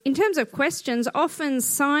In terms of questions, often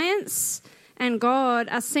science and God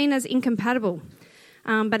are seen as incompatible.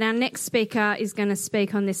 But our next speaker is going to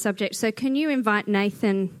speak on this subject. So can you invite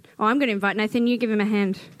Nathan? Oh, I'm going to invite Nathan. You give him a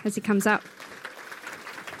hand as he comes up.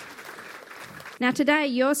 Now, today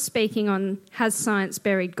you're speaking on, has science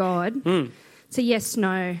buried God? It's a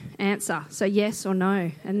yes-no answer. So yes or no.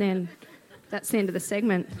 And then that's the end of the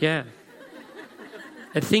segment. Yeah.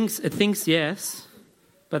 It thinks yes,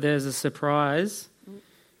 but there's a surprise.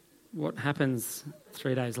 What happens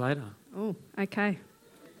 3 days later? Oh, okay.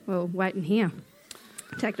 Well, wait and hear.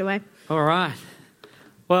 Take it away. All right.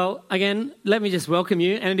 Well, again, let me just welcome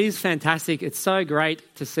you. And it is fantastic. It's so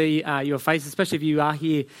great to see your faces, especially if you are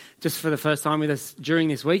here just for the first time with us during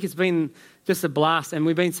this week. It's been just a blast. And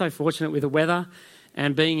we've been so fortunate with the weather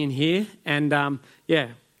and being in here. And,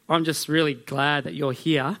 I'm just really glad that you're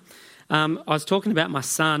here. I was talking about my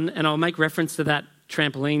son, and I'll make reference to that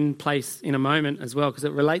trampoline place in a moment as well because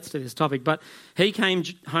it relates to this topic. But he came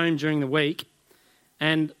home during the week,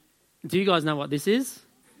 and do you guys know what this is?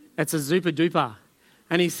 It's a Zupa Duper.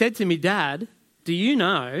 And he said to me, Dad, do you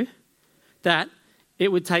know that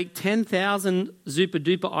it would take 10,000 Zupa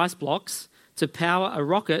Duper ice blocks to power a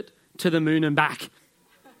rocket to the moon and back?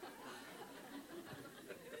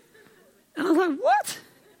 And I was like, what?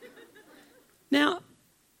 Now,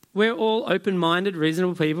 we're all open-minded,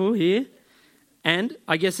 reasonable people here. And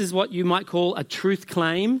I guess this is what you might call a truth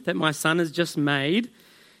claim that my son has just made.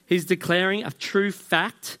 He's declaring a true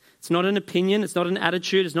fact. It's not an opinion. It's not an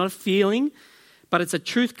attitude. It's not a feeling. But it's a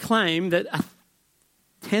truth claim that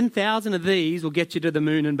 10,000 of these will get you to the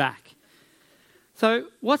moon and back. So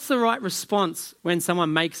what's the right response when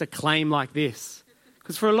someone makes a claim like this?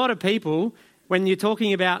 Because for a lot of people, when you're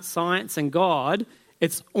talking about science and God,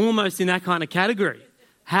 it's almost in that kind of category.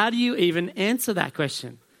 How do you even answer that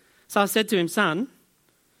question? So I said to him, son,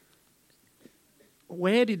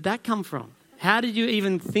 where did that come from? How did you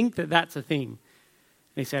even think that that's a thing? And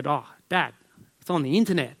he said, oh, Dad, it's on the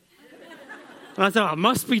internet. And I said, oh, it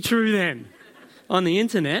must be true then, on the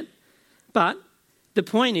internet. But the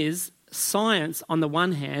point is, science, on the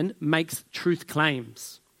one hand, makes truth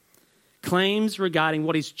claims. Claims regarding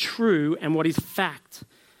what is true and what is fact.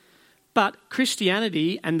 But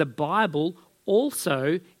Christianity and the Bible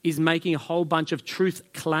also is making a whole bunch of truth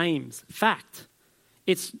claims, fact.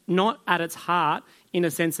 It's not at its heart, in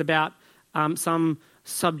a sense, about some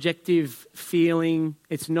subjective feeling.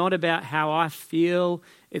 It's not about how I feel.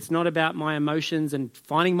 It's not about my emotions and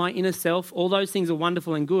finding my inner self. All those things are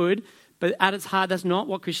wonderful and good, but at its heart, that's not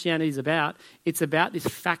what Christianity is about. It's about this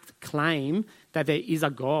fact claim that there is a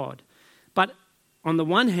God. But on the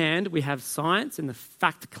one hand, we have science and the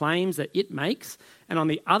fact claims that it makes, and on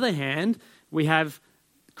the other hand, we have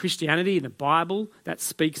Christianity and the Bible that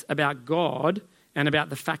speaks about God and about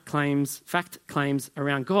the fact claims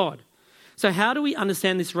around God. So how do we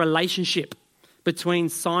understand this relationship between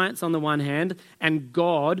science on the one hand and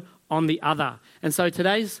God on the other? And so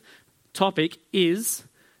today's topic is,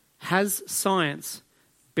 has science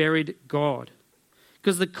buried God?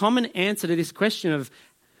 Because the common answer to this question of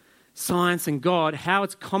science and God, how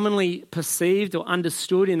it's commonly perceived or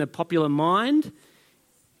understood in the popular mind,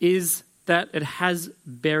 is that it has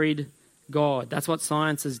buried God. That's what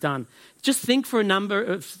science has done. Just think for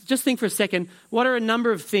a second, what are a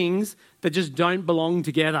number of things that just don't belong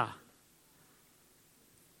together?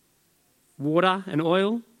 Water and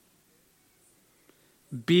oil,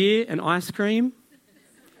 beer and ice cream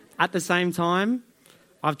at the same time.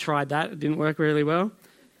 I've tried that. It didn't work really well.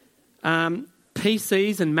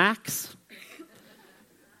 PCs and Macs,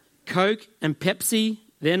 Coke and Pepsi,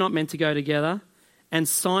 they're not meant to go together. And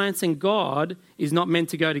science and God is not meant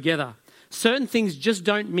to go together. Certain things just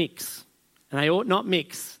don't mix, and they ought not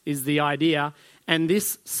mix, is the idea. And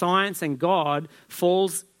this science and God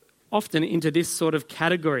falls often into this sort of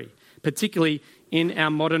category, particularly in our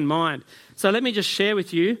modern mind. So let me just share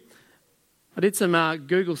with you. I did some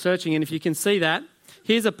Google searching, and if you can see that,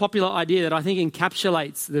 here's a popular idea that I think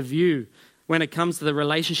encapsulates the view when it comes to the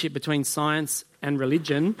relationship between science and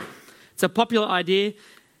religion. It's a popular idea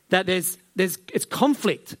that it's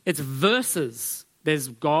conflict, it's versus. There's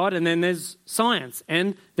God and then there's science,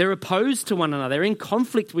 and they're opposed to one another. They're in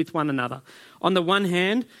conflict with one another. On the one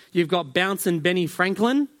hand, you've got Bouncin' Benny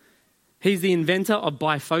Franklin. He's the inventor of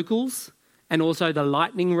bifocals and also the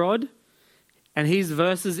lightning rod. And he's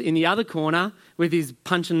versus in the other corner with his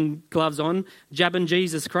punching gloves on, jabbing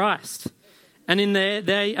Jesus Christ. And in there,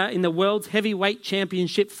 they are in the world's heavyweight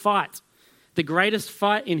championship fight, the greatest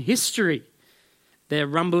fight in history. They're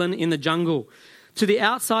rumbling in the jungle. To the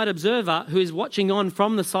outside observer who is watching on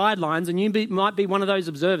from the sidelines, and you might be one of those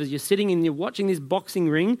observers, you're sitting and you're watching this boxing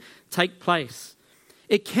ring take place.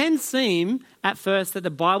 It can seem at first that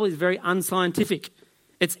the Bible is very unscientific.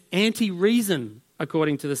 It's anti-reason,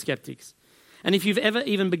 according to the skeptics. And if you've ever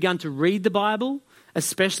even begun to read the Bible,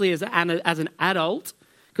 especially as an adult,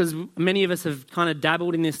 because many of us have kind of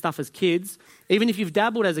dabbled in this stuff as kids, even if you've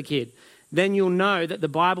dabbled as a kid, then you'll know that the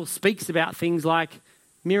Bible speaks about things like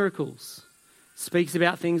miracles, speaks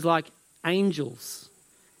about things like angels.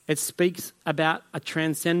 It speaks about a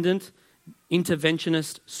transcendent,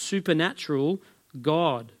 interventionist, supernatural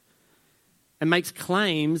God, and makes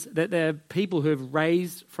claims that there are people who have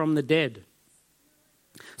raised from the dead.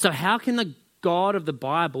 So how can the God of the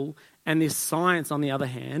Bible and this science, on the other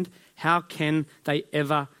hand, how can they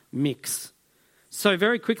ever mix? So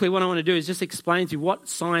very quickly, what I want to do is just explain to you what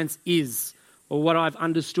science is, or what I've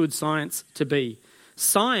understood science to be.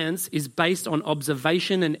 Science is based on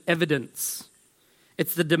observation and evidence.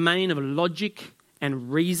 It's the domain of logic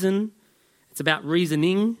and reason. It's about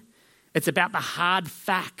reasoning. It's about the hard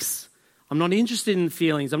facts. I'm not interested in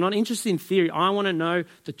feelings. I'm not interested in theory. I want to know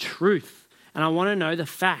the truth, and I want to know the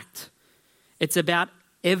fact. It's about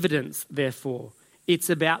evidence, therefore. It's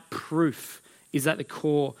about proof is at the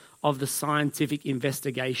core of the scientific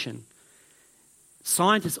investigation.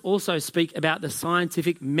 Scientists also speak about the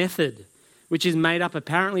scientific method, which is made up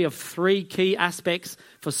apparently of 3 key aspects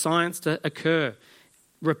for science to occur: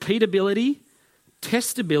 repeatability,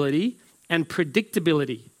 testability, and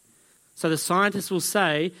predictability. So the scientists will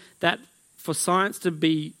say that for science to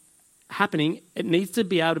be happening, it needs to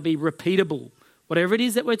be able to be repeatable. Whatever it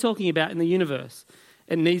is that we're talking about in the universe,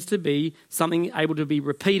 it needs to be something able to be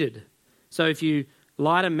repeated. So if you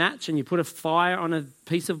light a match and you put a fire on a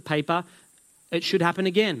piece of paper, it should happen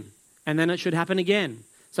again, and then it should happen again.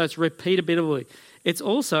 So it's repeatability. It's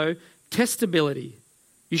also testability.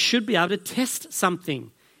 You should be able to test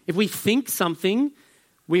something. If we think something,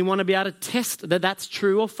 we want to be able to test that that's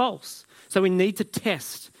true or false. So we need to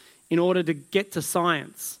test in order to get to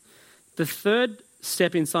science. The third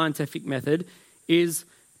step in scientific method is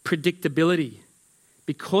predictability.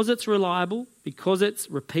 Because it's reliable, because it's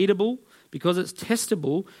repeatable, because it's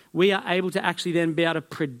testable, we are able to actually then be able to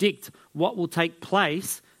predict what will take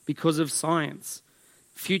place because of science.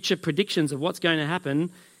 Future predictions of what's going to happen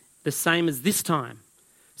the same as this time.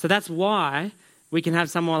 So that's why we can have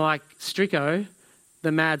someone like Stricko,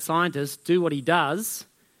 the mad scientist, do what he does,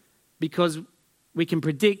 because we can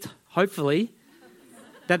predict, hopefully,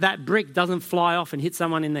 that brick doesn't fly off and hit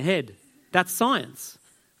someone in the head. That's science,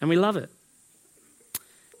 and we love it.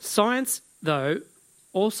 Science, though,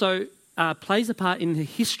 also plays a part in the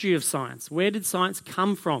history of science. Where did science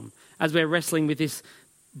come from, as we're wrestling with this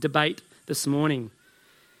debate this morning?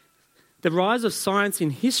 The rise of science in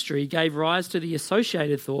history gave rise to the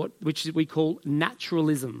associated thought, which we call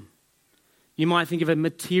naturalism. You might think of a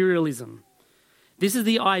materialism. This is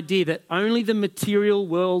the idea that only the material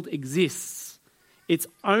world exists.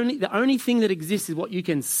 The only thing that exists is what you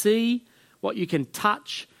can see, what you can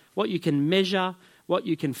touch, what you can measure, what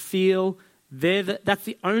you can feel. That's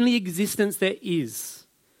the only existence there is.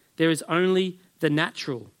 There is only the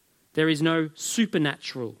natural. There is no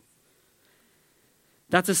supernatural.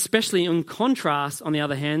 That's especially in contrast, on the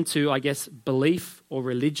other hand, to, I guess, belief or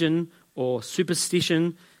religion or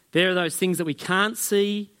superstition. There are those things that we can't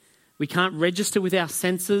see, we can't register with our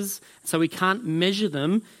senses, so we can't measure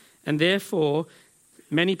them, and therefore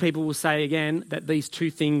many people will say again that these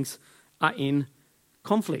two things are in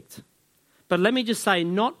conflict. But let me just say,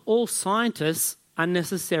 not all scientists are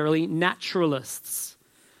necessarily naturalists.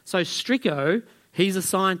 So Stricko, he's a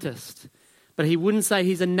scientist, but he wouldn't say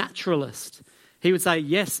he's a naturalist. He would say,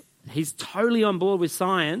 yes, he's totally on board with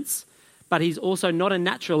science, but he's also not a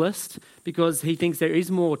naturalist because he thinks there is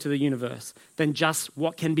more to the universe than just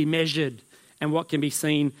what can be measured and what can be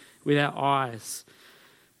seen with our eyes.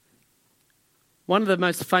 One of the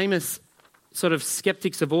most famous sort of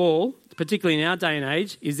skeptics of all, particularly in our day and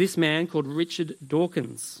age, is this man called Richard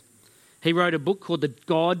Dawkins. He wrote a book called The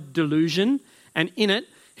God Delusion, and in it,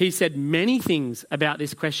 he said many things about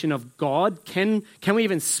this question of God. Can we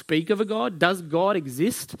even speak of a God? Does God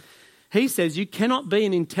exist? He says you cannot be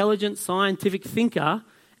an intelligent scientific thinker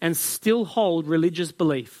and still hold religious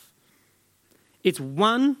belief. It's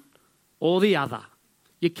one or the other.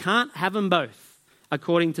 You can't have them both,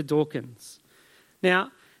 according to Dawkins.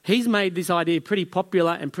 Now, he's made this idea pretty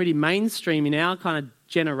popular and pretty mainstream in our kind of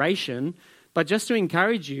generation, but just to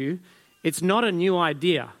encourage you, it's not a new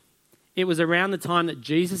idea. It was around the time that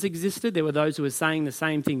Jesus existed. There were those who were saying the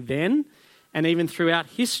same thing then. And even throughout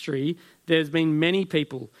history, there's been many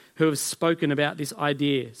people who have spoken about this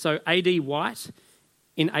idea. So A.D. White,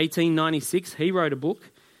 in 1896, he wrote a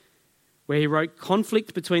book where he wrote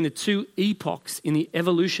conflict between the two epochs in the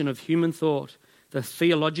evolution of human thought. the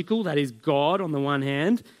theological, that is God on the one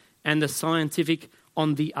hand, and the scientific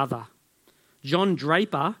on the other. John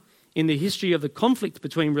Draper, in the history of the conflict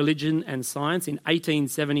between religion and science in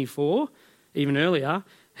 1874, even earlier,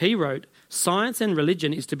 he wrote, "Science and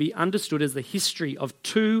religion is to be understood as the history of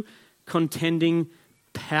two contending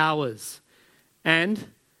powers." And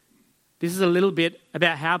this is a little bit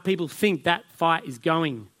about how people think that fight is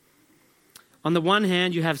going. On the one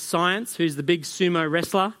hand, you have science, who's the big sumo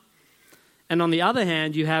wrestler. And on the other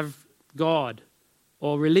hand, you have God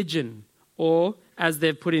or religion, or, as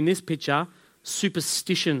they've put in this picture,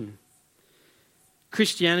 superstition.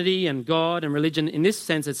 Christianity and God and religion, in this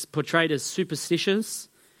sense, it's portrayed as superstitious.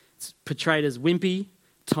 It's portrayed as wimpy,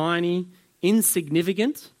 tiny,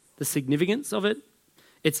 insignificant, the significance of it.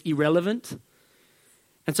 It's irrelevant.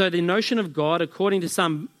 And so the notion of God, according to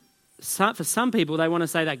for some people, they want to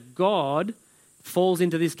say that God falls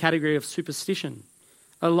into this category of superstition,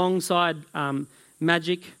 alongside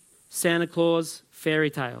magic, Santa Claus, fairy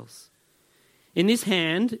tales. In this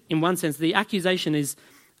hand, in one sense, the accusation is,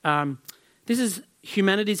 this is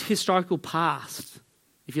humanity's historical past,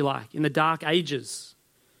 if you like, in the dark ages,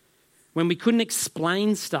 when we couldn't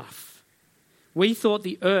explain stuff. We thought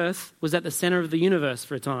the earth was at the center of the universe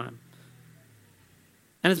for a time.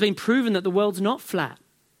 And it's been proven that the world's not flat,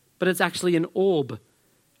 but it's actually an orb.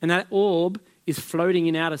 And that orb is floating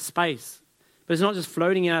in outer space. But it's not just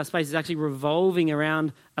floating in outer space, it's actually revolving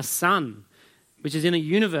around a sun, which is in a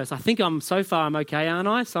universe. I think so far I'm okay, aren't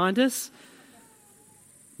I, scientists?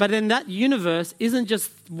 But then that universe isn't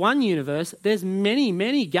just one universe. There's many,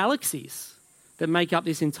 many galaxies that make up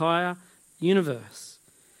this entire universe.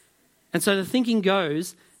 And so the thinking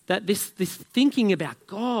goes that this thinking about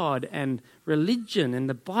God and religion and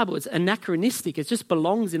the Bible, it's anachronistic. It just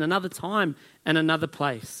belongs in another time and another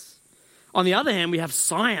place. On the other hand, we have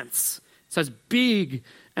science. So it's big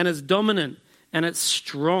and it's dominant and it's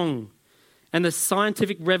strong. And the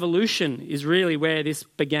scientific revolution is really where this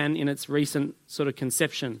began in its recent sort of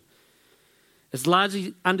conception. It's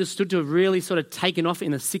largely understood to have really sort of taken off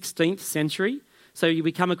in the 16th century. So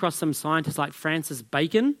we come across some scientists like Francis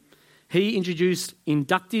Bacon. He introduced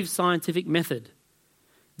inductive scientific method.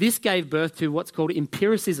 This gave birth to what's called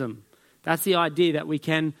empiricism. That's the idea that we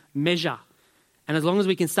can measure. And as long as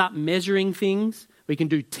we can start measuring things, we can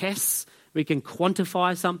do tests, we can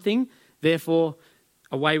quantify something, therefore,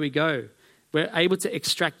 away we go. We're able to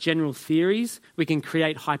extract general theories. We can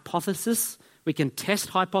create hypotheses. We can test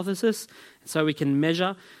hypotheses, so we can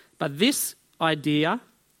measure. But this idea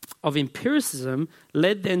of empiricism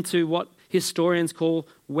led then to what historians call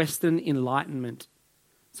Western Enlightenment.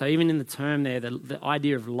 So even in the term there, the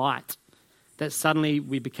idea of light, that suddenly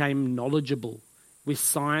we became knowledgeable. With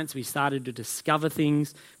science, we started to discover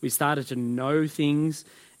things. We started to know things.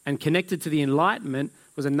 And connected to the Enlightenment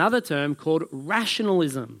was another term called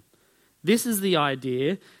rationalism. This is the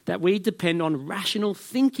idea that we depend on rational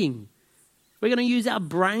thinking. We're going to use our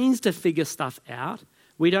brains to figure stuff out.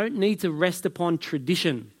 We don't need to rest upon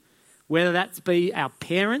tradition, whether that's be our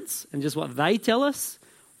parents and just what they tell us,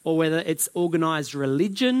 or whether it's organised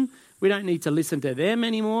religion. We don't need to listen to them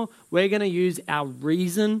anymore. We're going to use our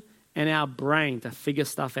reason and our brain to figure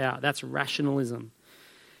stuff out. That's rationalism.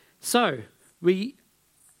 So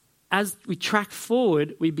as we track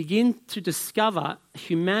forward, we begin to discover,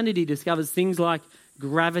 humanity discovers things like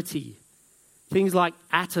gravity, things like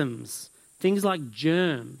atoms, things like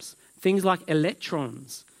germs, things like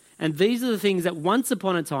electrons. And these are the things that once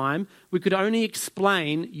upon a time we could only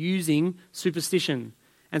explain using superstition.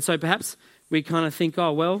 And so perhaps we kind of think,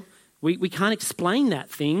 oh, well, we can't explain that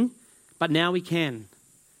thing, but now we can.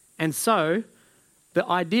 And so the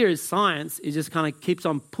idea is science is just kind of keeps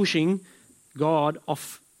on pushing God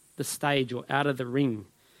off the stage or out of the ring.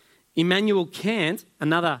 Immanuel Kant,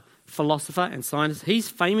 another philosopher and scientist, he's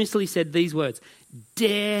famously said these words: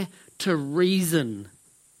 dare to reason,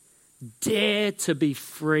 dare to be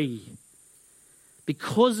free.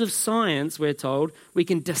 Because of science, we're told, we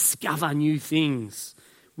can discover new things.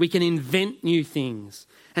 We can invent new things.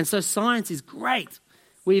 And so science is great.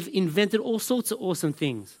 We've invented all sorts of awesome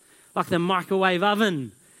things, like the microwave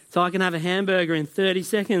oven, so I can have a hamburger in 30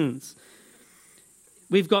 seconds.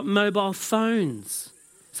 We've got mobile phones,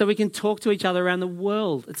 so we can talk to each other around the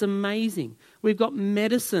world. It's amazing. We've got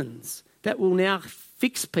medicines that will now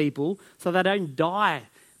fix people so they don't die.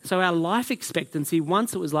 So our life expectancy,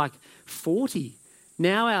 once it was like 40.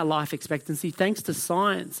 Now our life expectancy, thanks to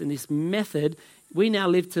science and this method, we now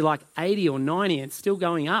live to like 80 or 90, and it's still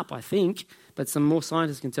going up, I think. But some more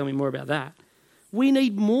scientists can tell me more about that. We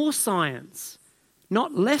need more science,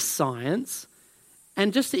 not less science.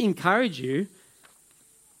 And just to encourage you,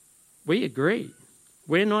 we agree.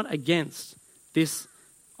 We're not against this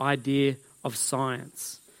idea of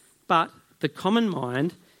science. But the common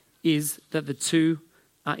mind is that the two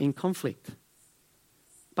are in conflict.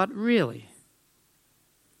 But really?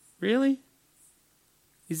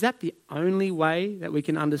 Is that the only way that we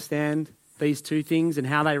can understand these two things and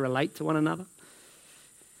how they relate to one another?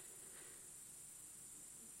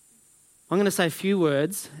 I'm going to say a few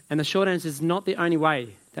words, and the short answer is not the only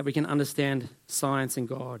way that we can understand science and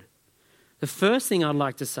God. The first thing I'd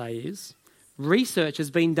like to say is research has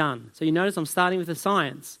been done. So you notice I'm starting with the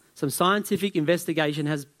science. Some scientific investigation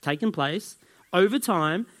has taken place over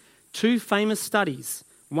time. 2 famous studies,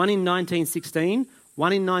 one in 1916,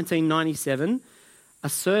 one in 1997. A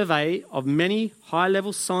survey of many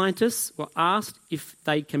high-level scientists were asked if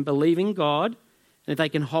they can believe in God and if they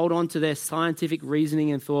can hold on to their scientific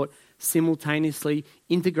reasoning and thought simultaneously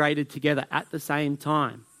integrated together at the same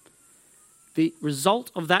time. The result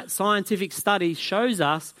of that scientific study shows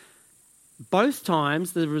us both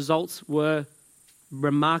times the results were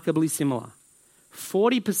remarkably similar.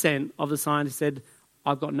 40% of the scientists said,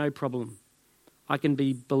 I've got no problem. I can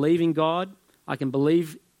believe in God. I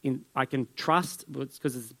can trust,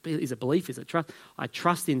 because is it belief, is it trust? I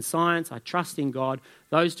trust in science. I trust in God.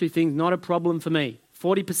 Those two things, not a problem for me.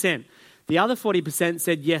 40%. The other 40%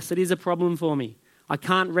 said, yes, it is a problem for me. I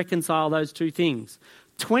can't reconcile those two things.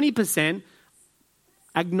 20%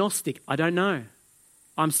 agnostic. I don't know.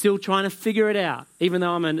 I'm still trying to figure it out. Even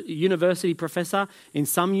though I'm a university professor in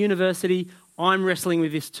some university, I'm wrestling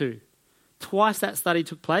with this too. Twice that study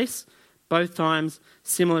took place, both times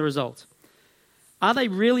similar result. Are they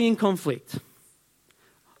really in conflict?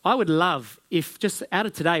 I would love if just out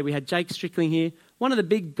of today we had Jake Strickling here. One of the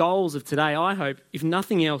big goals of today, I hope, if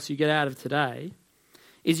nothing else you get out of today,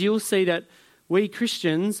 is you'll see that we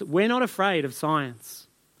Christians, we're not afraid of science.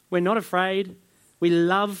 We're not afraid. We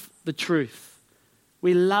love the truth.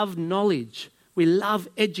 We love knowledge. We love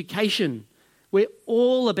education. We're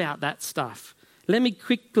all about that stuff. Let me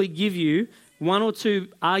quickly give you 1 or 2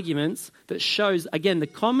 arguments that shows, again, the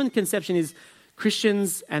common conception is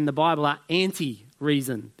Christians and the Bible are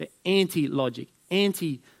anti-reason. They're anti-logic,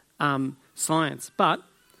 anti-science. But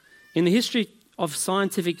in the history of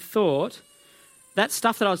scientific thought, that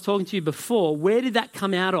stuff that I was talking to you before, where did that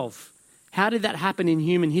come out of? How did that happen in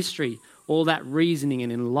human history? All that reasoning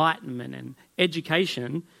and enlightenment and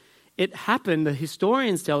education. It happened, the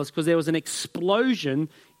historians tell us, because there was an explosion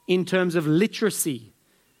in terms of literacy.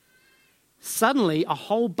 Suddenly, a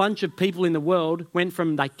whole bunch of people in the world went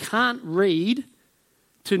from they can't read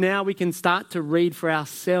to now we can start to read for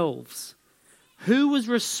ourselves. Who was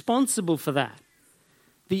responsible for that?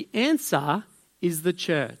 The answer is the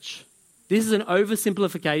church. This is an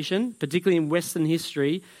oversimplification, particularly in Western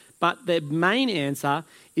history, but the main answer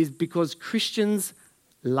is because Christians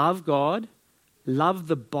love God, love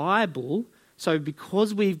the Bible. So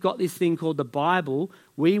because we've got this thing called the Bible,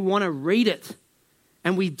 we want to read it.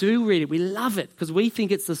 And we do read it. We love it because we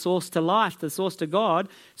think it's the source to life, the source to God.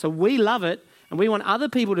 So we love it and we want other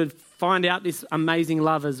people to find out this amazing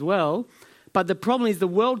love as well. But the problem is the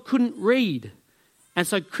world couldn't read. And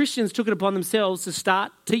so Christians took it upon themselves to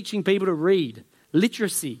start teaching people to read.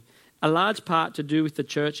 Literacy, a large part to do with the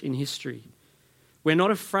church in history. We're not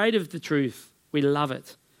afraid of the truth. We love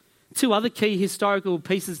it. 2 other key historical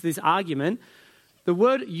pieces to this argument. The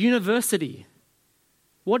word university.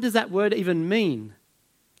 What does that word even mean?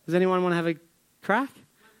 Does anyone want to have a crack?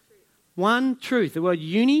 One truth. The word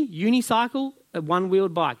unicycle, a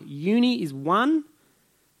one-wheeled bike. Uni is one,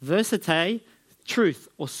 versate, truth,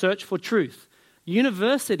 or search for truth.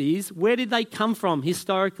 Universities, where did they come from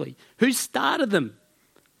historically? Who started them?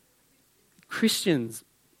 Christians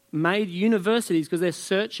made universities because they're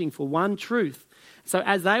searching for one truth. So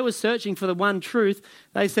as they were searching for the one truth,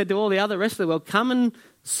 they said to all the other rest of the world, come and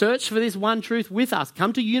search for this one truth with us.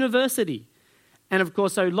 Come to university. And of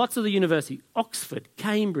course, so lots of the universities, Oxford,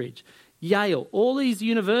 Cambridge, Yale, all these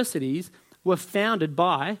universities were founded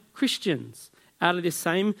by Christians out of this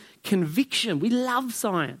same conviction. We love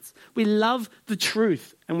science. We love the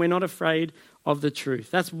truth, and we're not afraid of the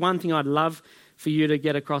truth. That's one thing I'd love for you to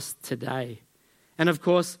get across today. And of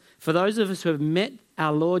course, for those of us who have met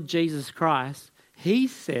our Lord Jesus Christ, he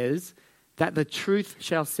says that the truth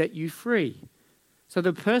shall set you free. So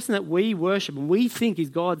the person that we worship and we think is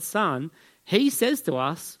God's son, he says to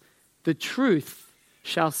us, the truth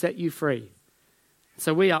shall set you free.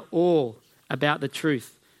 So we are all about the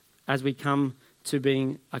truth as we come to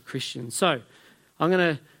being a Christian. So I'm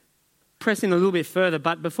going to press in a little bit further,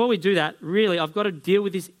 but before we do that, really I've got to deal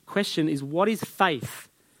with this question is what is faith?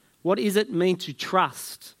 What does it mean to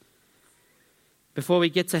trust? Before we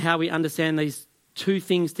get to how we understand these two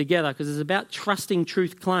things together, because it's about trusting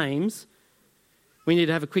truth claims we need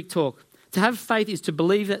to have a quick talk. To have faith is to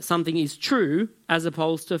believe that something is true as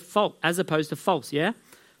opposed to false, yeah?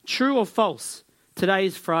 True or false? Today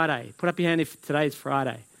is Friday. Put up your hand if today is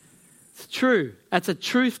Friday. It's true. That's a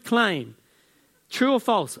truth claim. True or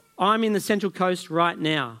false? I'm in the Central Coast right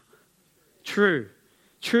now. True.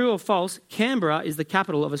 True or false? Canberra is the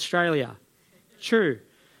capital of Australia. True.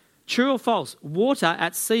 True or false? Water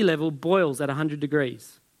at sea level boils at 100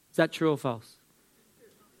 degrees. Is that true or false?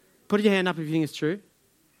 Put your hand up if you think it's true.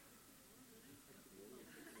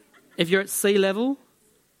 If you're at sea level,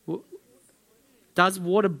 does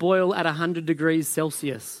water boil at 100 degrees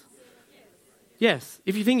Celsius? Yes.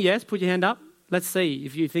 If you think yes, put your hand up. Let's see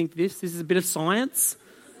if you think this is a bit of science.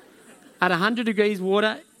 At 100 degrees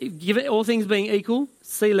water, give it all things being equal,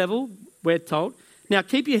 sea level, we're told. Now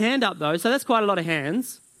keep your hand up though, so that's quite a lot of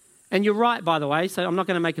hands. And you're right, by the way, so I'm not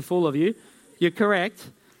going to make a fool of you. You're correct.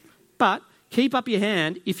 But keep up your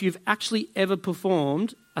hand if you've actually ever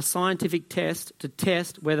performed a scientific test to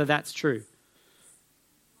test whether that's true.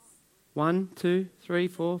 1, 2, 3,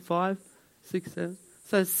 4, 5, 6, 7.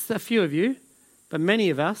 So it's a few of you, but many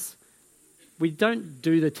of us, we don't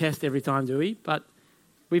do the test every time, do we? But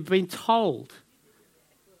we've been told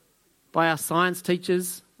by our science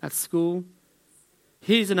teachers at school.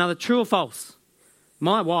 Here's another, true or false?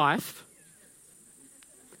 My wife,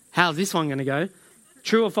 how's this one going to go?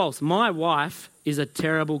 True or false? My wife is a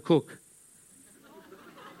terrible cook.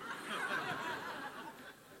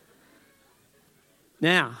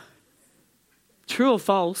 Now, true or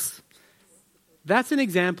false, that's an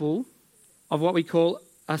example of what we call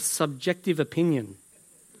a subjective opinion,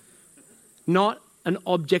 not an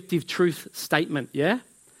objective truth statement, yeah?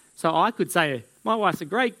 So I could say, my wife's a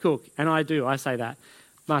great cook, and I say that.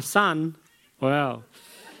 My son, well,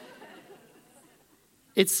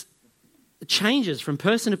 it changes from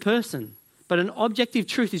person to person, but an objective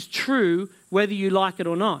truth is true whether you like it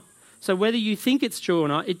or not. So whether you think it's true or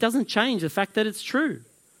not, it doesn't change the fact that it's true.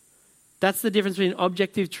 That's the difference between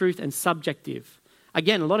objective truth and subjective.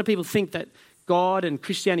 Again, a lot of people think that God and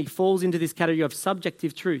Christianity falls into this category of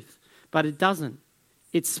subjective truth, but it doesn't.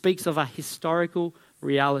 It speaks of a historical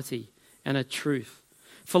reality and a truth.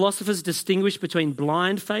 Philosophers distinguish between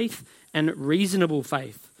blind faith and reasonable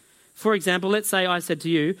faith. For example, let's say I said to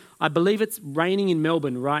you, I believe it's raining in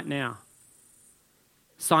Melbourne right now.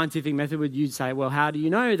 Scientific method would you say, well, how do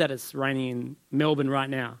you know that it's raining in Melbourne right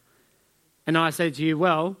now? And I said to you,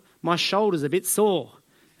 well, my shoulder's a bit sore.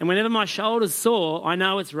 And whenever my shoulder's sore, I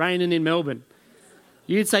know it's raining in Melbourne.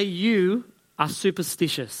 You'd say you are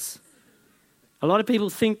superstitious. A lot of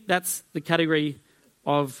people think that's the category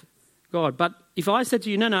of God. But if I said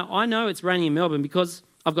to you, no, I know it's raining in Melbourne because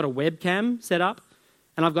I've got a webcam set up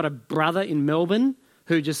and I've got a brother in Melbourne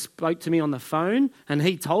who just spoke to me on the phone and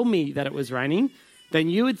he told me that it was raining, then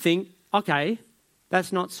you would think, okay,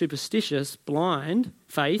 that's not superstitious, blind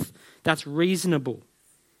faith, that's reasonable.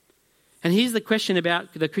 And here's the question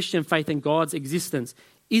about the Christian faith and God's existence.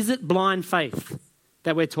 Is it blind faith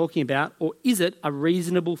that we're talking about, or is it a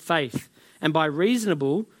reasonable faith? And by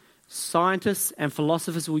reasonable, scientists and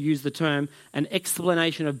philosophers will use the term an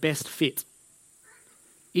explanation of best fit.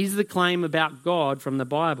 Is the claim about God from the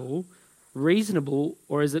Bible reasonable,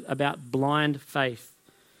 or is it about blind faith?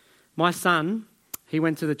 My son, he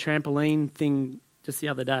went to the trampoline thing just the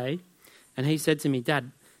other day, and he said to me,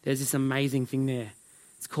 Dad, there's this amazing thing there.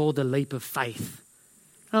 It's called the leap of faith.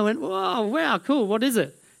 And I went, whoa, wow, cool, what is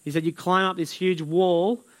it? He said, you climb up this huge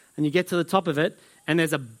wall, and you get to the top of it, and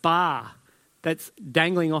there's a bar that's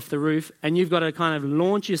dangling off the roof, and you've got to kind of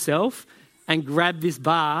launch yourself and grab this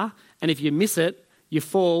bar, and if you miss it, you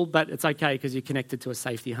fall, but it's okay because you're connected to a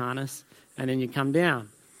safety harness, and then you come down.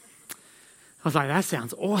 I was like, that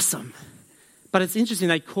sounds awesome. But it's interesting,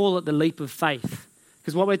 they call it the leap of faith,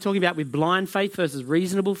 because what we're talking about with blind faith versus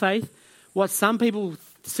reasonable faith, what some people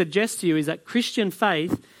suggest to you is that Christian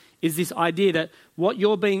faith is this idea that what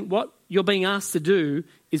you're being asked to do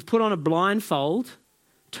is put on a blindfold,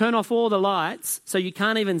 turn off all the lights so you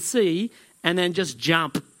can't even see, and then just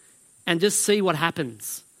jump and just see what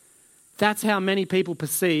happens. That's how many people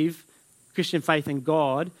perceive Christian faith and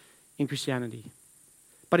God in Christianity.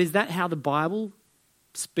 But is that how the Bible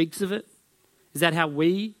speaks of it? Is that how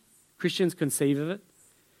we Christians conceive of it?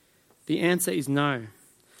 The answer is no.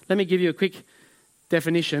 Let me give you a quick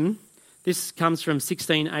definition. This comes from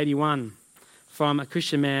 1681 from a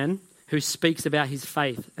Christian man who speaks about his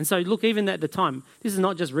faith. And so look, even at the time, this is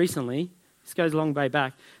not just recently, this goes a long way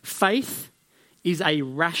back. Faith is a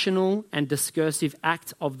rational and discursive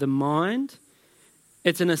act of the mind.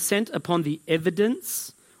 It's an assent upon the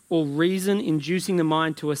evidence or reason inducing the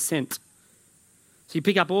mind to assent. So you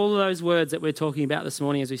pick up all of those words that we're talking about this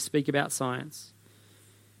morning as we speak about science.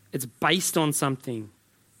 It's based on something.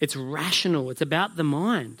 It's rational. It's about the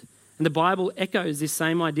mind. And the Bible echoes this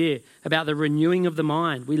same idea about the renewing of the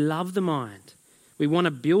mind. We love the mind. We want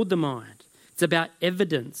to build the mind. It's about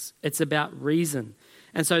evidence. It's about reason.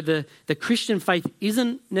 And so the Christian faith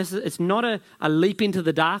isn't necessarily, it's not a leap into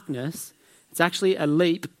the darkness. It's actually a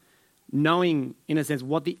leap knowing, in a sense,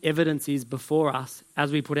 what the evidence is before us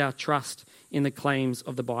as we put our trust in the claims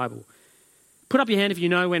of the Bible. Put up your hand if you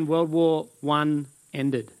know when World War I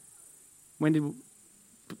ended.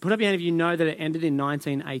 Put up your hand if you know that it ended in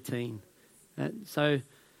 1918. So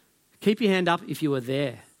keep your hand up if you were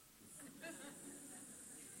there.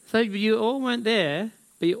 So you all weren't there,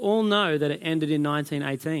 but you all know that it ended in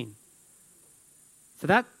 1918. So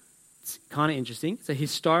that's kind of interesting. It's a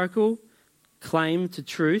historical claim to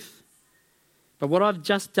truth. But what I've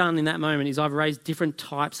just done in that moment is I've raised different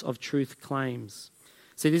types of truth claims.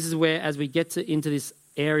 So this is where, as we get into this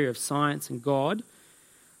area of science and God,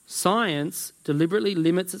 science deliberately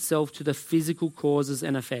limits itself to the physical causes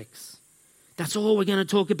and effects. That's all we're going to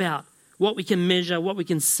talk about, what we can measure, what we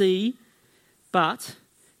can see. But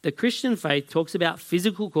the Christian faith talks about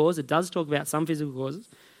physical cause. It does talk about some physical causes,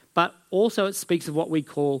 but also it speaks of what we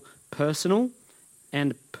call personal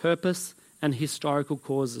and purpose and historical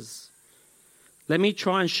causes. Let me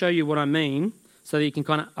try and show you what I mean so that you can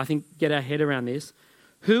kind of, I think, get our head around this.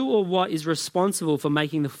 Who or what is responsible for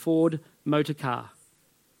making the Ford motor car?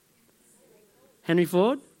 Henry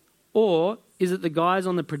Ford? Or is it the guys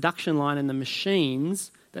on the production line and the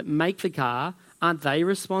machines that make the car? Aren't they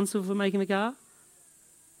responsible for making the car?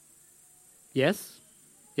 Yes?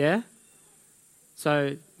 Yeah?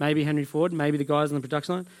 So maybe Henry Ford, maybe the guys on the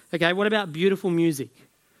production line. Okay, what about beautiful music?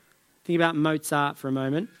 Think about Mozart for a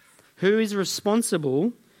moment. Who is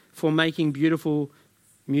responsible for making beautiful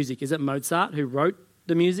music? Is it Mozart who wrote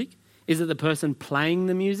the music? Is it the person playing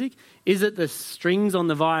the music? Is it the strings on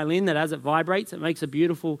the violin that as it vibrates, it makes a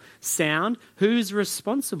beautiful sound? Who's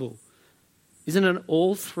responsible? Isn't it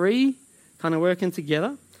all three kind of working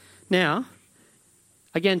together? Now,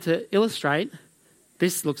 again, to illustrate,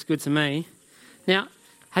 this looks good to me. Now,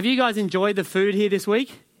 have you guys enjoyed the food here this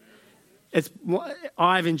week?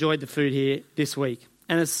 I've enjoyed the food here this week.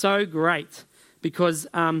 And it's so great because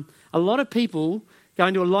a lot of people go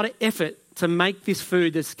into a lot of effort to make this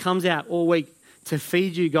food that comes out all week to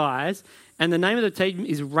feed you guys. And the name of the team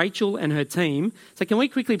is Rachel and her team. So can we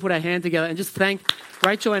quickly put our hand together and just thank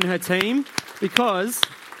Rachel and her team, because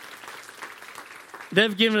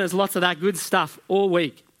they've given us lots of that good stuff all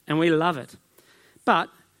week and we love it. But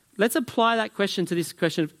let's apply that question to this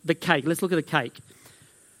question of the cake. Let's look at the cake.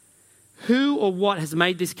 Who or what has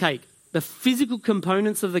made this cake? The physical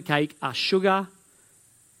components of the cake are sugar,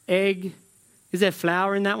 egg. Is there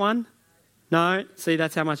flour in that one? No? See,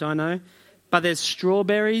 that's how much I know. But there's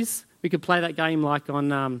strawberries. We could play that game like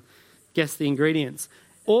on Guess the Ingredients.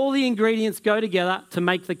 All the ingredients go together to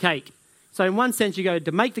make the cake. So in one sense, you go,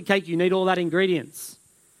 to make the cake, you need all that ingredients.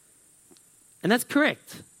 And that's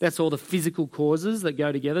correct. That's all the physical causes that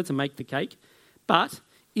go together to make the cake. But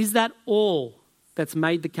is that all that's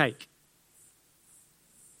made the cake?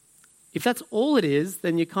 If that's all it is,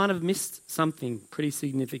 then you kind of missed something pretty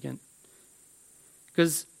significant.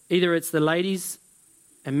 Because either it's the ladies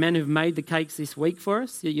and men who've made the cakes this week for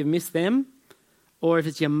us, you've missed them, or if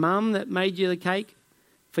it's your mum that made you the cake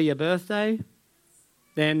for your birthday,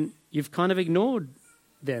 then you've kind of ignored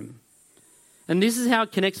them. And this is how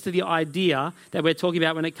it connects to the idea that we're talking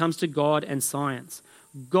about when it comes to God and science.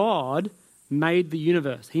 God made the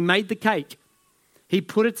universe. He made the cake. He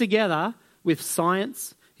put it together with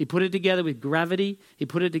science. He put it together with gravity. He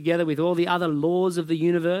put it together with all the other laws of the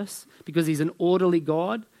universe because he's an orderly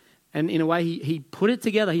God. And in a way, he put it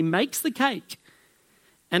together. He makes the cake.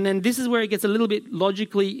 And then this is where it gets a little bit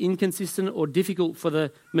logically inconsistent or difficult for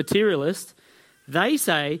the materialist. They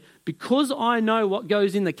say, because I know what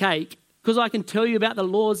goes in the cake, because I can tell you about the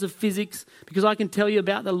laws of physics, because I can tell you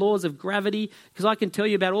about the laws of gravity, because I can tell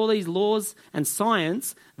you about all these laws and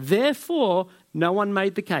science, therefore, no one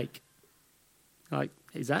made the cake. Like,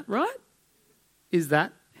 is that right? Is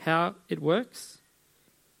that how it works?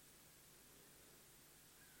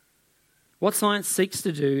 What science seeks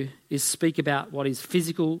to do is speak about what is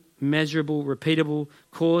physical, measurable, repeatable,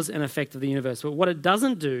 cause and effect of the universe. But what it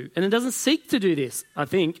doesn't do, and it doesn't seek to do this, I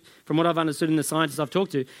think, from what I've understood in the scientists I've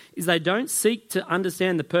talked to, is they don't seek to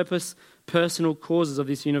understand the purpose, personal causes of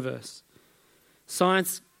this universe.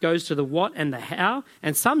 Science goes to the what and the how,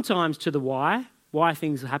 and sometimes to the why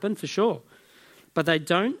things happen, for sure. But they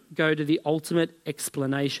don't go to the ultimate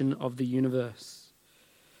explanation of the universe.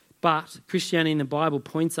 But Christianity in the Bible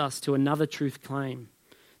points us to another truth claim,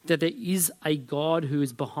 that there is a God who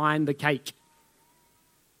is behind the cake.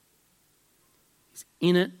 He's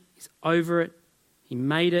in it. He's over it. He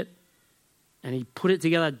made it. And he put it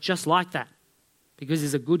together just like that because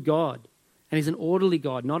he's a good God. And he's an orderly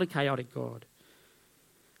God, not a chaotic God.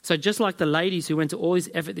 So just like the ladies who went to all this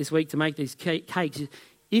effort this week to make these cakes,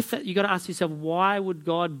 you've got to ask yourself, why would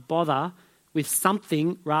God bother with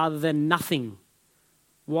something rather than nothing?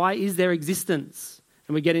 Why is there existence?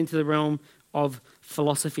 And we get into the realm of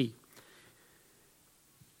philosophy.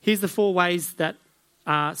 Here's the 4 ways that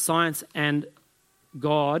science and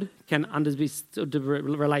God can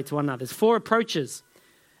relate to one another. There's 4 approaches.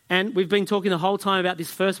 And we've been talking the whole time about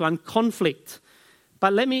this first one, conflict.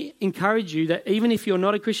 But let me encourage you that even if you're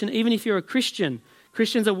not a Christian, even if you're a Christian,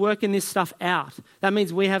 Christians are working this stuff out. That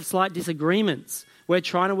means we have slight disagreements. We're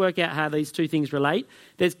trying to work out how these 2 things relate.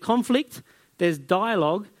 There's conflict, there's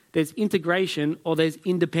dialogue, there's integration, or there's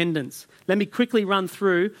independence. Let me quickly run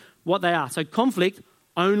through what they are. So conflict,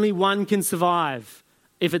 only one can survive.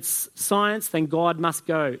 If it's science, then God must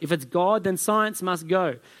go. If it's God, then science must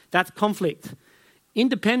go. That's conflict.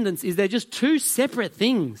 Independence is they're just 2 separate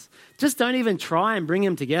things. Just don't even try and bring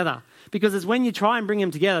them together. Because it's when you try and bring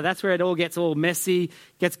them together, that's where it all gets all messy,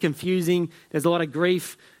 gets confusing, there's a lot of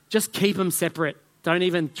grief. Just keep them separate. Don't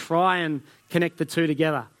even try and connect the 2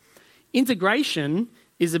 together. Integration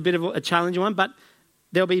is a bit of a challenging one, but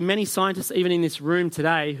there'll be many scientists even in this room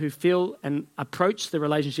today who feel and approach the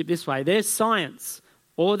relationship this way. There's science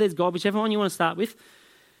or there's God, whichever one you want to start with.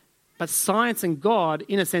 But science and God,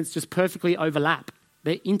 in a sense, just perfectly overlap.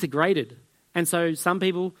 They're integrated. And so some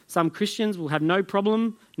Christians will have no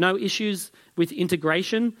problem, no issues with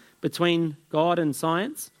integration between God and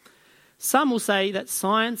science. Some will say that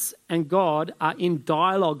science and God are in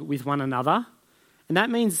dialogue with one another. And that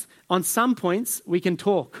means on some points we can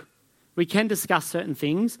talk. We can discuss certain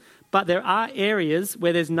things, but there are areas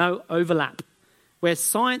where there's no overlap, where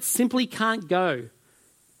science simply can't go.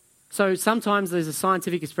 So sometimes there's a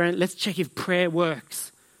scientific experiment. Let's check if prayer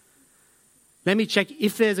works. Let me check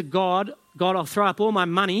if there's a God. God, I'll throw up all my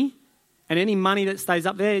money, and any money that stays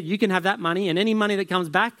up there, you can have that money, and any money that comes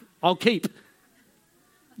back, I'll keep.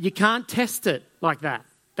 You can't test it like that.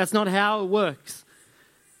 That's not how it works.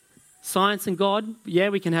 Science and God, yeah,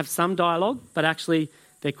 we can have some dialogue, but actually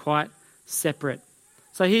they're quite separate.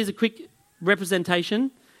 So here's a quick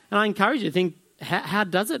representation, and I encourage you to think, how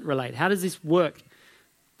does it relate? How does this work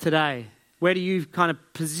today? Where do you kind of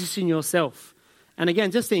position yourself? And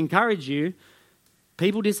again, just to encourage you,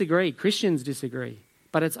 people disagree, Christians disagree,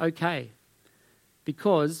 but it's okay.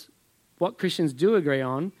 Because what Christians do agree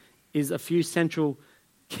on is a few central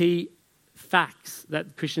key facts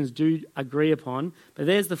that Christians do agree upon. But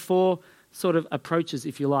there's the 4 sort of approaches,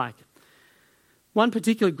 if you like. One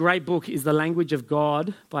particular great book is The Language of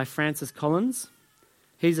God by Francis Collins.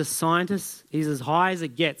 He's a scientist. He's as high as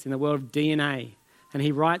it gets in the world of DNA. And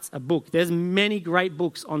he writes a book. There's many great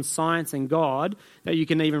books on science and God that you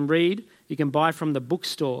can even read. You can buy from the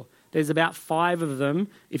bookstore. There's about 5 of them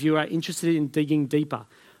if you are interested in digging deeper.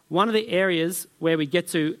 One of the areas where we get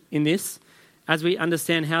to in this, as we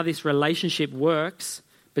understand how this relationship works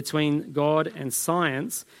between God and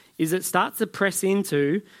science, is it starts to press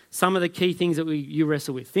into some of the key things that you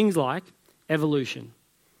wrestle with. Things like evolution.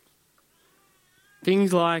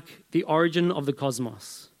 Things like the origin of the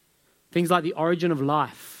cosmos. Things like the origin of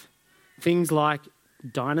life. Things like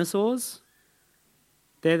dinosaurs.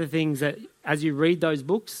 They're the things that, as you read those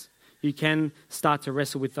books, you can start to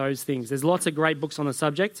wrestle with those things. There's lots of great books on the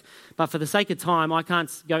subject, but for the sake of time, I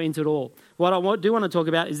can't go into it all. What I do want to talk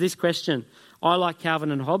about is this question. I like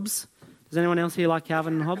Calvin and Hobbes. Does anyone else here like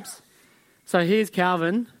Calvin and Hobbes? So here's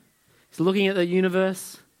Calvin. He's looking at the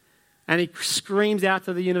universe, and he screams out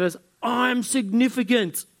to the universe, "I'm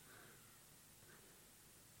significant."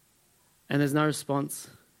 And there's no response.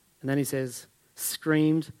 And then he says,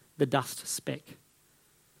 "Screamed the dust speck."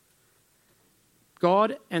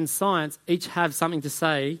 God and science each have something to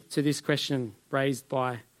say to this question raised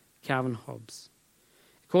by Calvin Hobbes.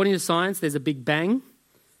 According to science, there's a Big Bang.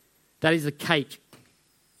 That is a cake.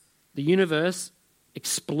 The universe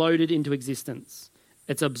exploded into existence.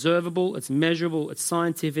 It's observable, it's measurable, it's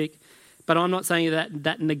scientific. But I'm not saying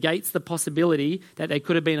that negates the possibility that there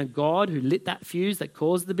could have been a God who lit that fuse that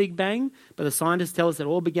caused the Big Bang. But the scientists tell us it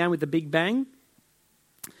all began with the Big Bang.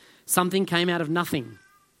 Something came out of nothing,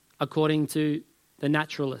 according to the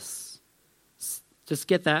naturalists. Just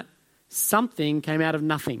get that. Something came out of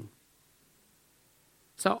nothing.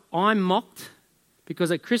 So I'm mocked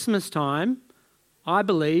because at Christmas time, I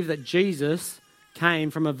believe that Jesus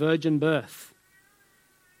came from a virgin birth.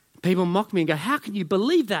 People mock me and go, "How can you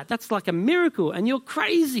believe that? That's like a miracle and you're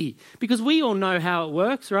crazy." Because we all know how it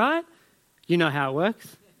works, right? You know how it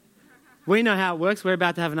works. We know how it works. We're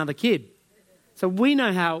about to have another kid. So we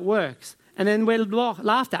know how it works. And then we're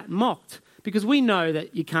laughed at, mocked, because we know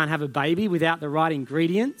that you can't have a baby without the right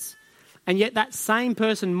ingredients. And yet that same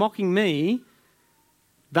person mocking me,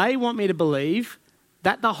 they want me to believe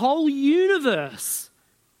that the whole universe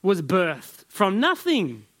was birthed from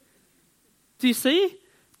nothing. Do you see?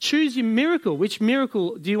 Choose your miracle. Which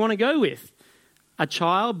miracle do you want to go with? A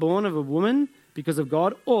child born of a woman because of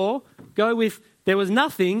God, or go with there was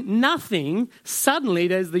nothing, suddenly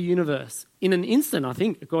there's the universe. In an instant, I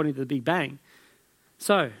think, according to the Big Bang.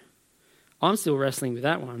 So, I'm still wrestling with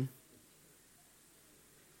that one.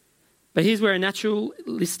 But here's where a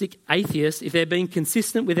naturalistic atheist, if they're being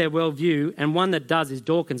consistent with their worldview, and one that does is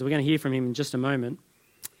Dawkins, we're going to hear from him in just a moment.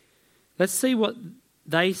 Let's see what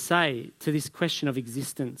they say to this question of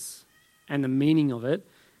existence and the meaning of it,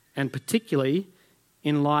 and particularly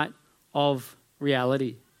in light of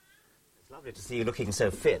reality. It's lovely to see you looking so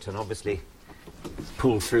fit and obviously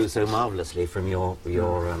pulled through so marvellously from your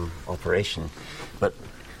operation. But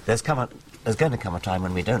there's going to come a time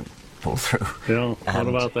when we don't pull through. Yeah,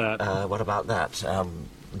 And, what about that? What about that?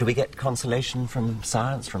 Do we get consolation from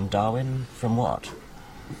science, from Darwin, from what?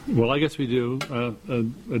 Well, I guess we do.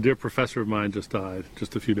 A dear professor of mine just died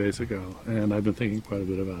just a few days ago, and I've been thinking quite a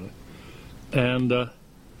bit about it. And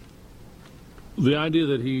the idea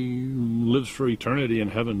that he lives for eternity in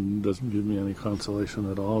heaven doesn't give me any consolation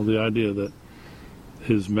at all. The idea that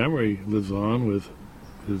his memory lives on with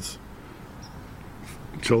his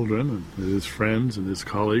children and his friends and his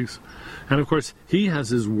colleagues. And of course, he has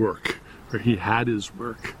his work, or he had his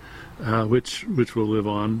work, which will live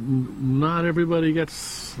on. Not everybody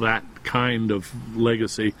gets that kind of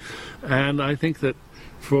legacy. And I think that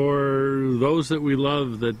for those that we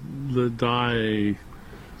love that die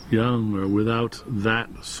young or without that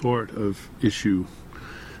sort of issue,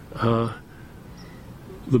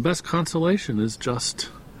 the best consolation is just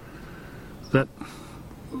that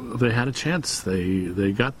they had a chance.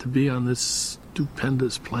 They got to be on this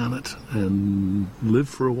stupendous planet and live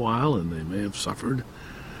for a while, and they may have suffered.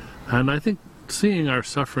 And I think seeing our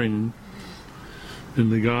suffering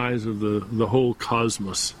in the guise of the whole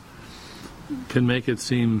cosmos can make it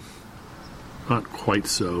seem not quite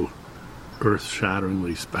so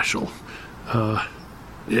earth-shatteringly special.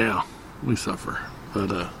 Yeah, we suffer,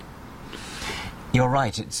 but You're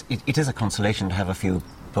right. It is a consolation to have a few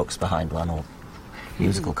books behind one, or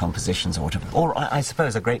musical compositions, or whatever. Or I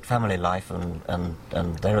suppose a great family life, and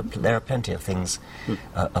there are plenty of things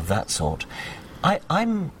of that sort.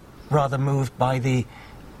 I'm rather moved by the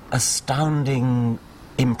astounding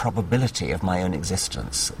improbability of my own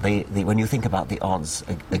existence. When you think about the odds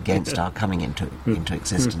against our coming into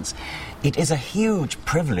existence, it is a huge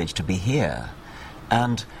privilege to be here.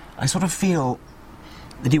 And I sort of feel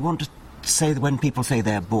that you want to say that when people say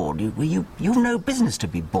they're bored, you've no business to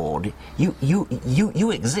be bored.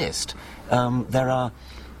 You exist. There are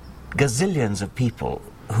gazillions of people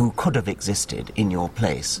who could have existed in your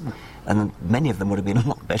place, and many of them would have been a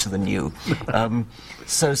lot better than you.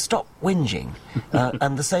 So stop whinging.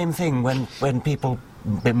 And the same thing when people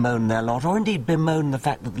bemoan their lot, or indeed bemoan the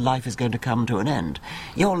fact that life is going to come to an end.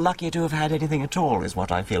 You're lucky to have had anything at all, is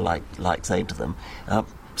what I feel like saying to them.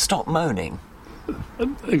 Stop moaning.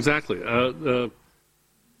 exactly. I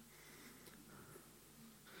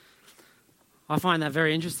find that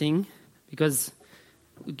very interesting because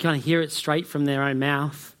we kind of hear it straight from their own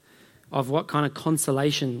mouth of what kind of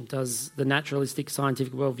consolation does the naturalistic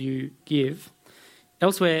scientific worldview give.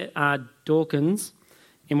 Elsewhere, Dawkins,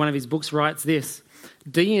 in one of his books, writes this: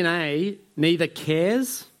 DNA neither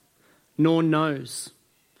cares nor knows.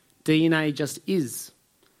 DNA just is,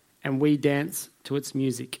 and we dance to its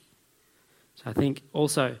music. So I think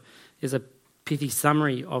also is a pithy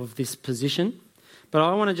summary of this position. But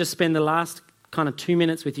I want to just spend the last kind of 2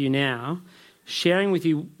 minutes with you now, sharing with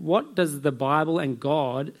you what does the Bible and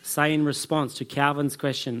God say in response to Calvin's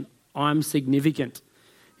question, I'm significant.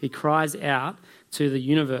 He cries out to the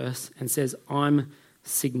universe and says, I'm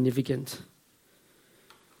significant.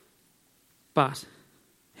 But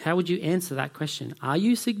how would you answer that question? Are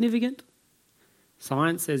you significant?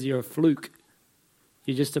 Science says you're a fluke.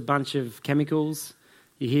 You're just a bunch of chemicals.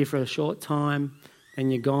 You're here for a short time,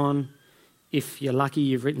 and you're gone. If you're lucky,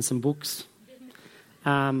 you've written some books.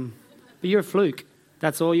 But you're a fluke.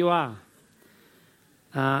 That's all you are.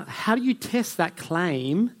 How do you test that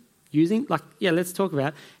claim using, let's talk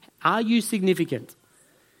about, are you significant?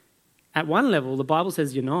 At one level, the Bible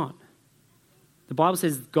says you're not. The Bible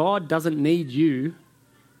says God doesn't need you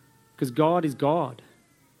because God is God.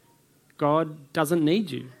 God doesn't need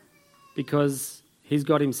you because he's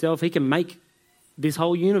God himself. He can make this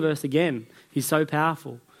whole universe again. He's so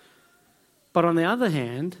powerful. But on the other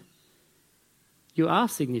hand, You are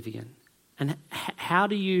significant. And how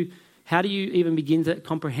do you even begin to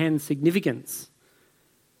comprehend significance?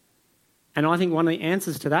 And I think one of the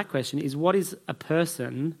answers to that question is, what is a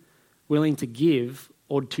person willing to give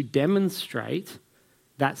or to demonstrate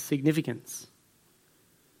that significance?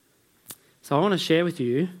 So I want to share with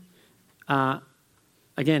you,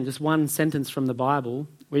 again, just one sentence from the Bible.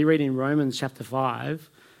 We read in Romans chapter 5,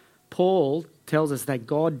 Paul tells us that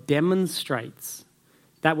God demonstrates.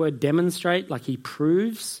 That word demonstrate, like he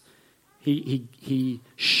proves, he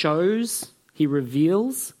shows, he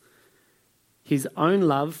reveals his own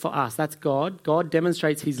love for us. That's God. God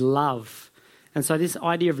demonstrates his love. And so this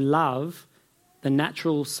idea of love, the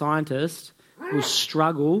natural scientist will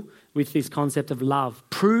struggle with this concept of love.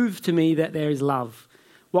 Prove to me that there is love.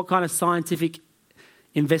 What kind of scientific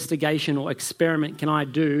investigation or experiment can I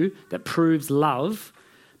do that proves love?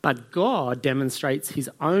 But God demonstrates his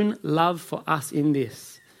own love for us in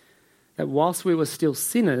this, that whilst we were still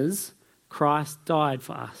sinners, Christ died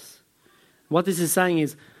for us. What this is saying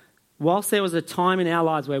is, whilst there was a time in our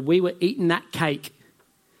lives where we were eating that cake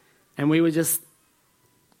and we were just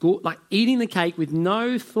like eating the cake with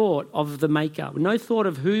no thought of the maker, no thought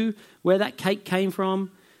of where that cake came from.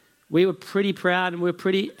 We were pretty proud and we were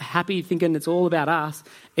pretty happy thinking it's all about us,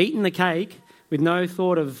 eating the cake with no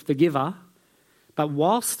thought of the giver. But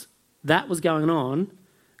whilst that was going on,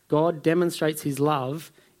 God demonstrates his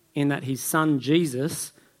love in that his son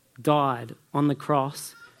Jesus died on the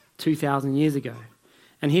cross 2,000 years ago.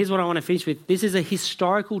 And here's what I want to finish with. This is a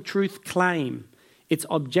historical truth claim. It's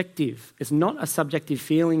objective. It's not a subjective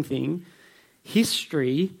feeling thing.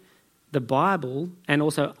 History, the Bible, and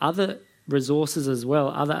also other resources as well,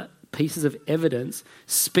 other pieces of evidence,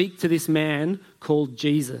 speak to this man called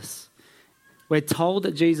Jesus. We're told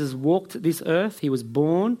that Jesus walked this earth. He was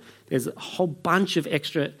born. There's a whole bunch of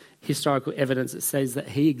extra historical evidence that says that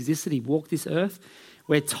he existed. He walked this earth.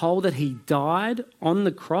 We're told that he died on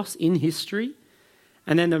the cross in history.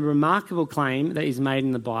 And then the remarkable claim that is made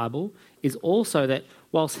in the Bible is also that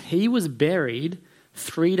whilst he was buried,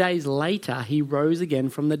 3 days later he rose again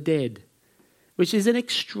from the dead, which is an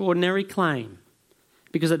extraordinary claim.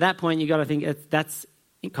 Because at that point you've got to think that's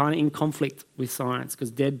kind of in conflict with science,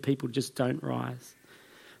 because dead people just don't rise.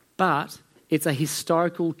 But it's a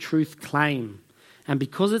historical truth claim. And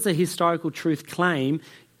because it's a historical truth claim,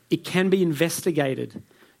 it can be investigated.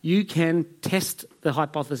 You can test the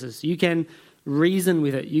hypothesis. You can reason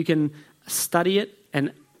with it. You can study it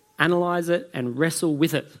and analyse it and wrestle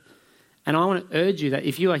with it. And I want to urge you that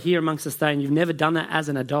if you are here amongst us today and you've never done that as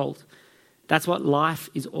an adult, that's what life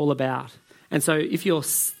is all about. And so if you're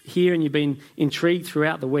here and you've been intrigued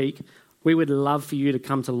throughout the week, we would love for you to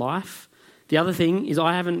come to life. The other thing is,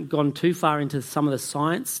 I haven't gone too far into some of the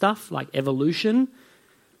science stuff like evolution.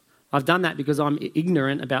 I've done that because I'm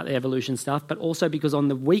ignorant about the evolution stuff, but also because on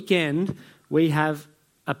the weekend we have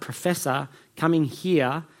a professor coming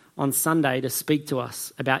here on Sunday to speak to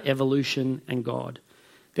us about evolution and God.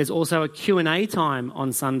 There's also a Q&A time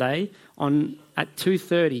on Sunday at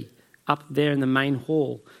 2:30 up there in the main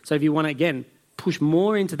hall. So if you want to, again, push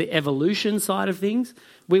more into the evolution side of things,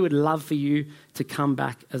 we would love for you to come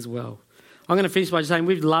back as well. I'm going to finish by just saying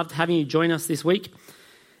we've loved having you join us this week.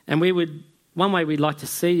 And one way we'd like to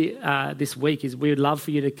see this week is we would love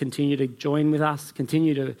for you to continue to join with us,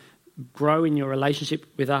 continue to grow in your relationship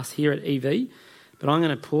with us here at EV. But I'm going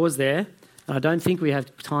to pause there. And I don't think we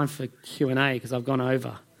have time for Q&A because I've gone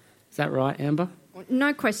over. Is that right, Amber?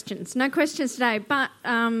 No questions today, but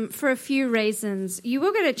for a few reasons. You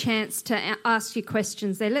will get a chance to ask your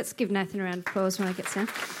questions there. Let's give Nathan a round of applause when I get down.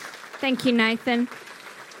 Thank you, Nathan.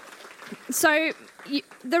 So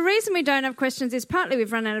the reason we don't have questions is partly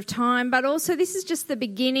we've run out of time, but also this is just the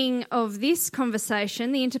beginning of this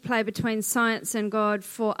conversation, the interplay between science and God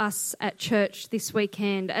for us at church this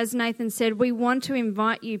weekend. As Nathan said, we want to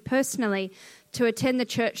invite you personally to attend the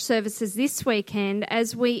church services this weekend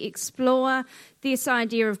as we explore this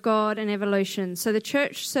idea of God and evolution. So the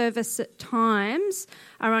church service times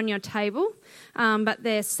are on your table, but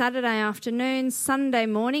they're Saturday afternoon, Sunday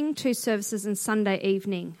morning, 2 services, and Sunday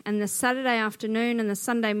evening. And the Saturday afternoon and the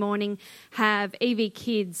Sunday morning have EV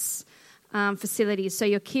Kids facilities. So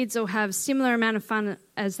your kids will have similar amount of fun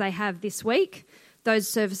as they have this week. Those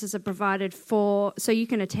services are provided so you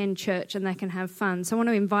can attend church and they can have fun. So I want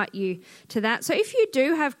to invite you to that. So if you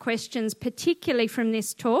do have questions, particularly from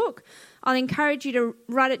this talk, I'll encourage you to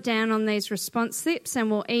write it down on these response slips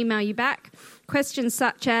and we'll email you back. Questions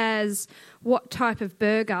such as what type of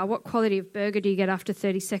burger, what quality of burger do you get after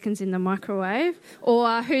 30 seconds in the microwave?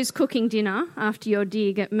 Or who's cooking dinner after your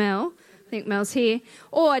dig at Mel? think Mel's here,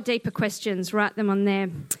 or deeper questions, write them on there.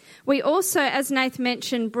 We also, as Nath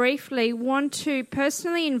mentioned briefly, want to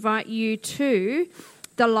personally invite you to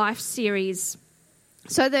the Life series.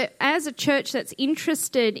 So that as a church that's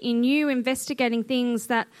interested in you investigating things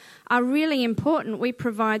that are really important, we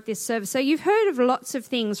provide this service. So you've heard of lots of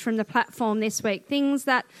things from the platform this week, things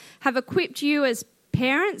that have equipped you as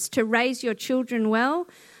parents to raise your children well,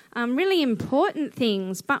 really important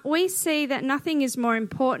things. But we see that nothing is more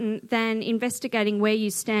important than investigating where you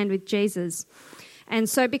stand with Jesus. And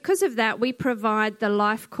so because of that, we provide the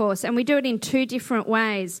life course, and we do it in two different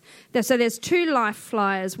ways. So there's two life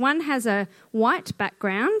flyers. One has a white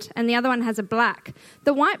background and the other one has a black.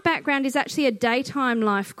 The white background is actually a daytime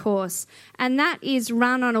life course, and that is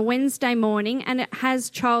run on a Wednesday morning, and it has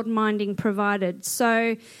child minding provided.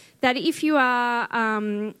 So that if you are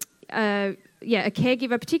a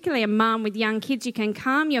caregiver, particularly a mum with young kids, you can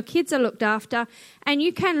come, your kids are looked after, and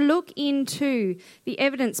you can look into the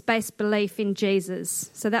evidence-based belief in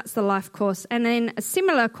Jesus. So that's the life course. And then a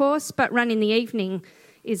similar course, but run in the evening,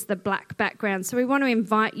 is the black background. So we want to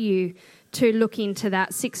invite you to look into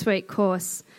that 6-week course.